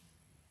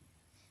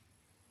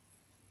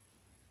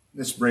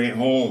 Let's bring it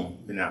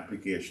home in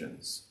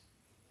applications.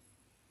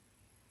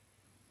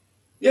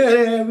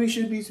 We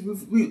should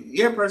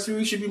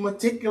be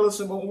meticulous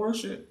about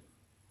worship.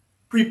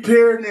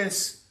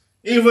 Preparedness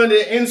Even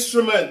the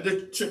instrument,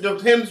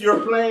 the hymns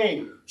you're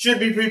playing should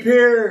be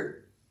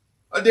prepared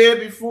a day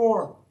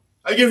before.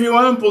 I give you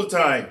ample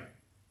time.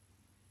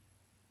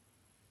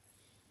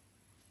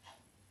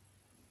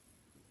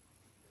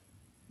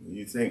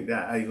 You think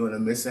that are you going to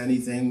miss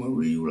anything,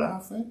 Marie? You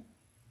laughing?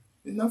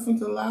 There's nothing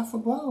to laugh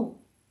about.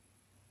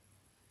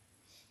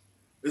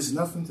 There's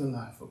nothing to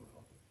laugh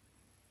about.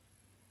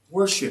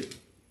 Worship.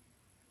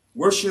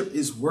 Worship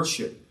is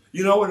worship.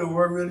 You know what the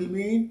word really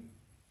means?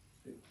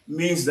 It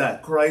means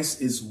that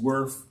Christ is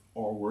worth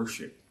our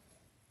worship.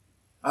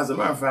 As a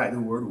matter of fact, the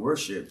word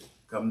worship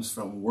comes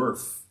from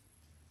worth.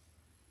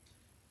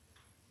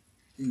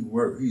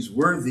 He's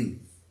worthy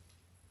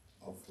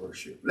of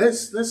worship.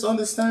 Let's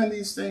understand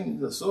these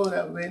things so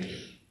that when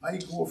I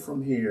go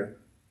from here,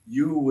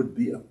 you would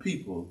be a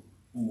people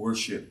who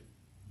worship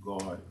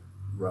God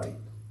right.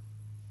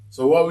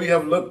 So what we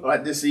have looked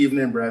at this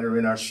evening,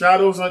 brethren, are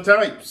shadows and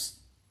types.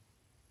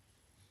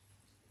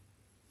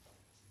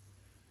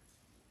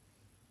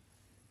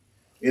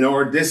 In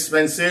our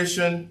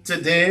dispensation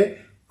today,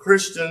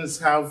 Christians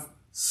have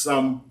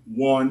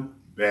someone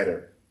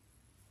better.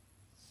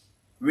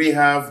 We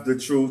have the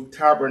true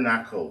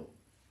tabernacle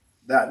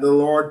that the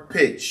Lord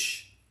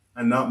pitched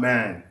and not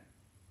man.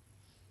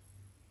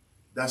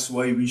 That's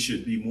why we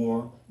should be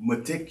more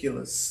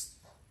meticulous.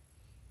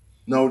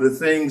 Now, the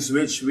things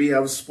which we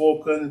have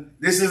spoken,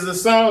 this is the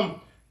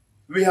psalm.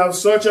 We have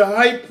such a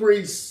high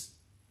priest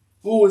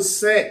who is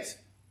set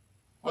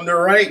on the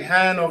right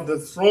hand of the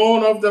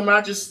throne of the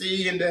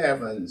majesty in the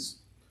heavens,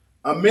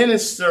 a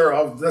minister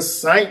of the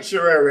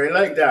sanctuary,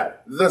 like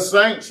that, the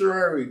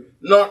sanctuary,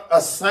 not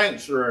a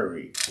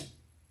sanctuary,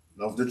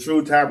 of the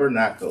true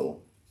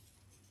tabernacle,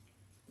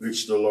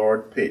 which the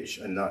Lord pitched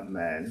and not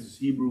man. This is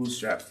Hebrews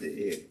chapter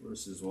 8,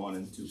 verses 1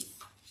 and 2.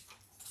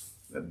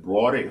 That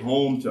brought it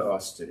home to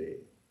us today.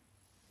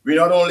 We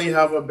not only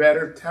have a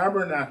better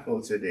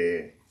tabernacle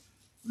today,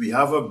 we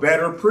have a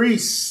better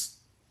priest,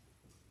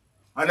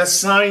 an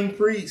assigned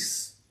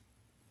priest,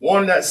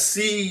 one that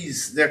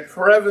sees the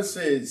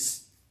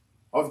crevices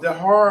of the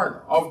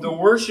heart of the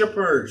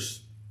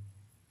worshipers.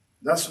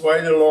 That's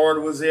why the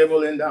Lord was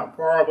able in that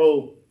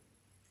parable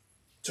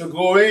to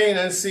go in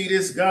and see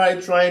this guy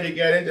trying to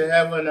get into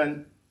heaven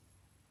and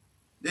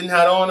didn't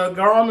have on a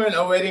garment,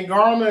 a wedding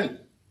garment.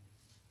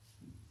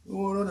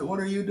 What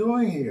are you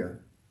doing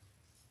here?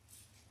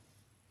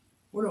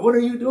 What are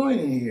you doing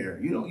in here?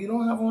 You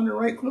don't have on the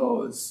right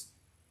clothes.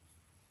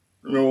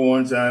 Remember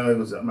one time I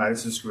was at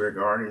Madison Square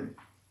Garden.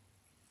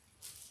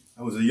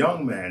 I was a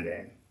young man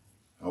then.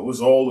 I was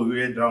all the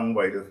way down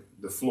by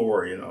the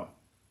floor, down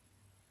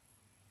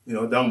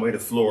by the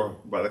floor,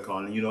 Brother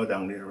Colin,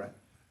 down there, right?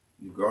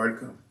 The guard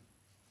come.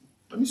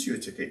 Let me see your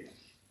ticket.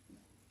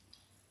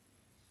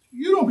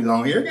 You don't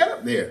belong here. Get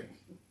up there.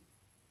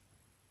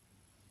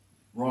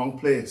 Wrong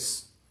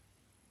place,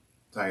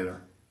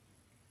 Tyler.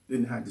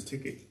 Didn't have the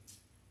ticket.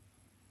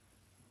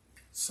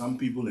 Some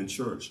people in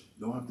church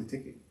don't have the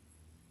ticket.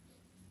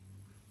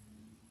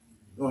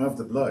 Don't have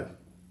the blood.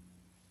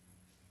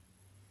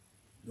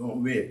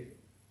 Don't wait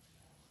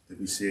to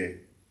be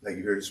saved, like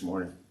you heard this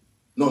morning.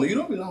 No, you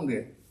don't belong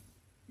there.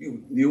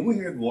 You went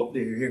here, go up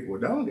there, here, go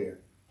down there.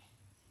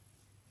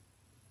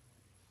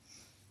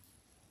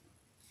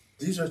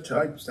 These are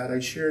types that I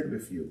shared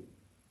with you.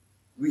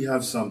 We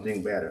have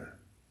something better.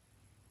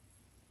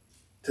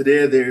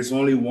 Today, there is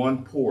only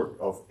one port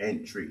of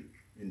entry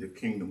in the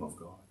kingdom of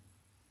God.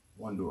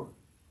 One door.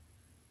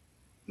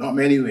 Not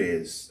many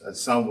ways, as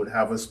some would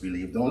have us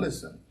believe. Don't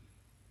listen.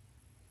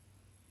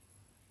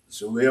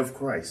 It's a way of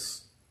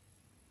Christ,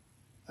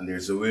 and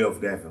there's a way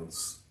of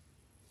devils.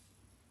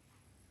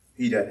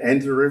 He that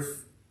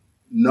entereth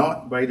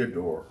not by the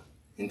door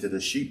into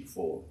the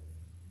sheepfold,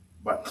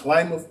 but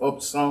climbeth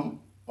up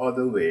some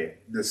other way,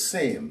 the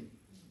same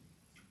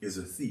is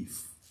a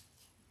thief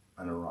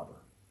and a robber.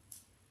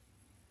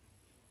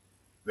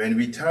 When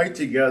we tie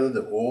together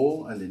the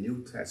Old and the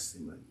New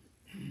Testament,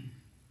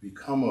 we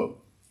come up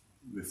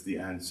with the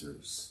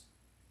answers.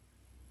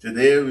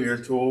 Today we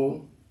are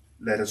told,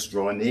 let us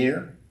draw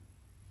near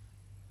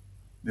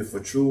with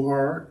a true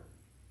heart,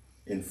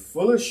 in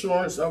full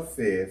assurance of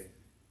faith,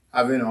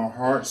 having our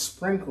hearts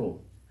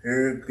sprinkled.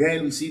 Here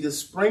again we see the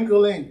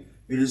sprinkling.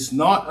 It is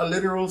not a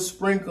literal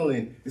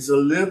sprinkling. It's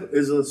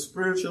a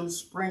spiritual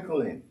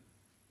sprinkling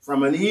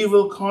from an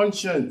evil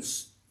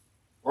conscience.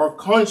 Our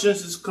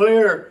conscience is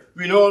clear.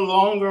 We no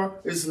longer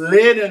is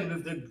laden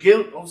with the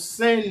guilt of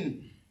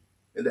sin.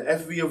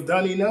 If we have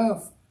done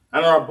enough.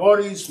 And our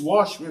bodies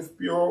washed with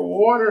pure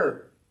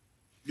water.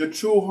 The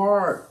true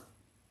heart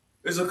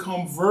is a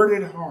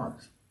converted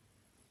heart.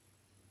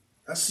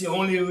 That's the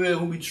only way it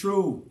will be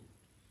true.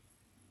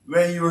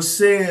 When you're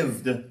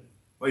saved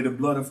by the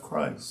blood of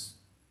Christ.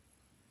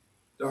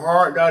 The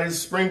heart that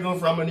is sprinkled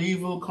from an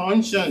evil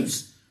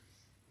conscience.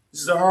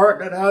 It's the heart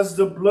that has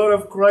the blood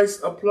of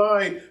Christ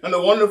applied. And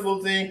the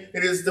wonderful thing,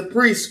 it is the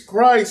priest,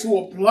 Christ,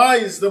 who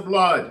applies the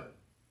blood.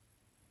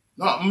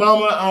 Not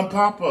mama and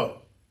papa.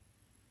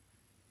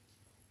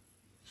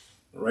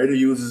 The writer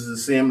uses the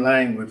same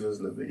language as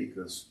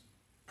Leviticus.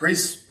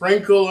 Priest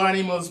sprinkle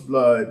animal's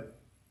blood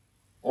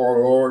our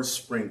Lord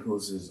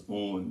sprinkles his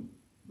own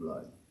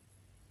blood.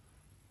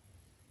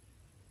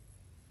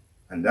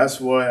 And that's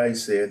why I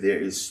say there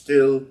is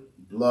still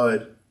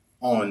blood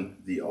on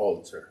the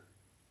altar.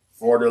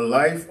 For the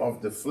life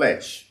of the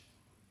flesh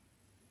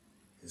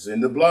is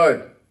in the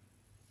blood.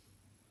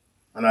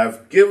 And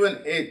I've given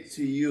it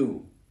to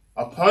you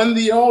upon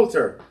the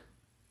altar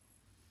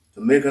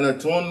to make an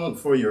atonement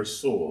for your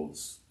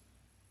souls.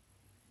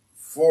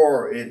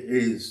 For it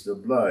is the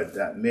blood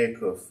that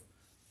maketh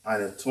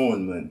an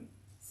atonement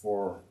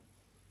for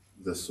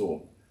the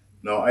soul.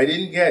 Now, I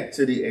didn't get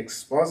to the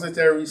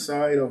expository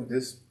side of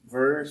this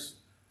verse,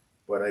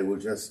 but I will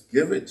just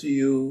give it to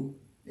you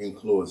in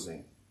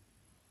closing.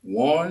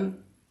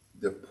 One,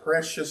 the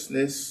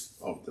preciousness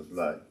of the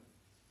blood.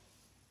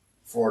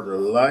 For the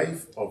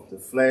life of the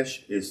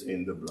flesh is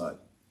in the blood.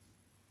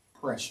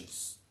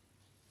 Precious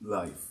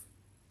life,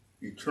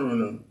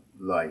 eternal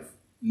life.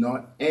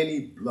 Not any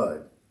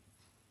blood,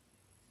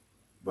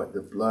 but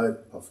the blood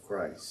of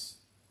Christ.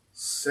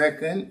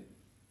 Second,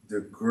 the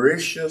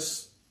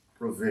gracious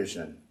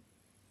provision.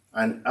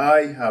 And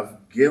I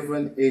have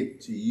given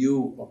it to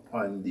you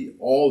upon the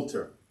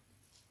altar.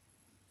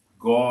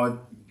 God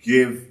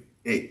give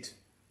it,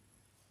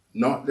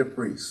 not the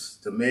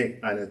priest, to make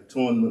an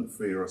atonement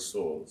for your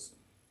souls.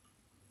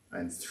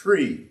 And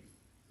three,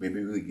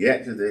 maybe we'll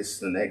get to this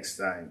the next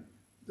time,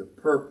 the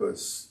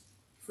purpose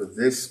for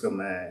this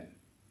command.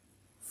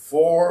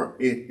 For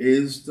it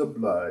is the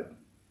blood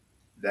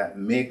that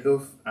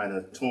maketh an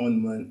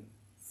atonement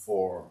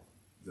for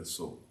the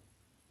soul.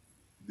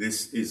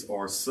 This is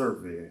our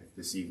survey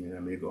this evening,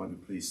 and may God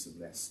be pleased to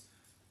bless.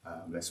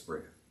 Let's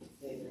pray.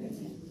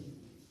 Amen.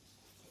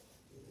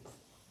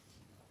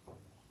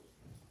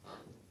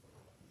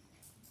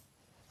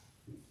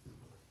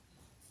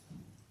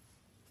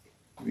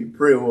 We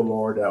pray, O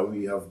Lord, that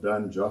we have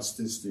done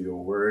justice to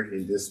your word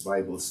in this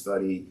Bible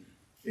study,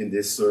 in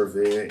this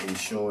survey, in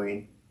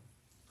showing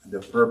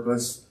the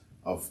purpose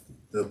of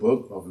the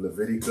book of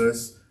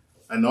Leviticus,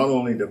 and not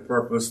only the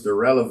purpose, the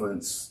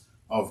relevance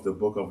of the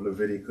book of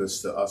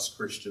Leviticus to us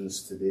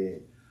Christians today.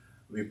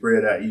 We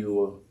pray that you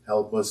will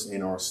help us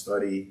in our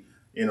study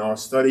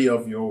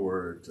of your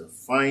word, to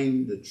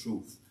find the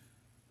truth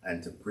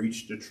and to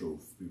preach the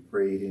truth. We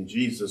pray it in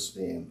Jesus'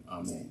 name.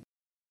 Amen.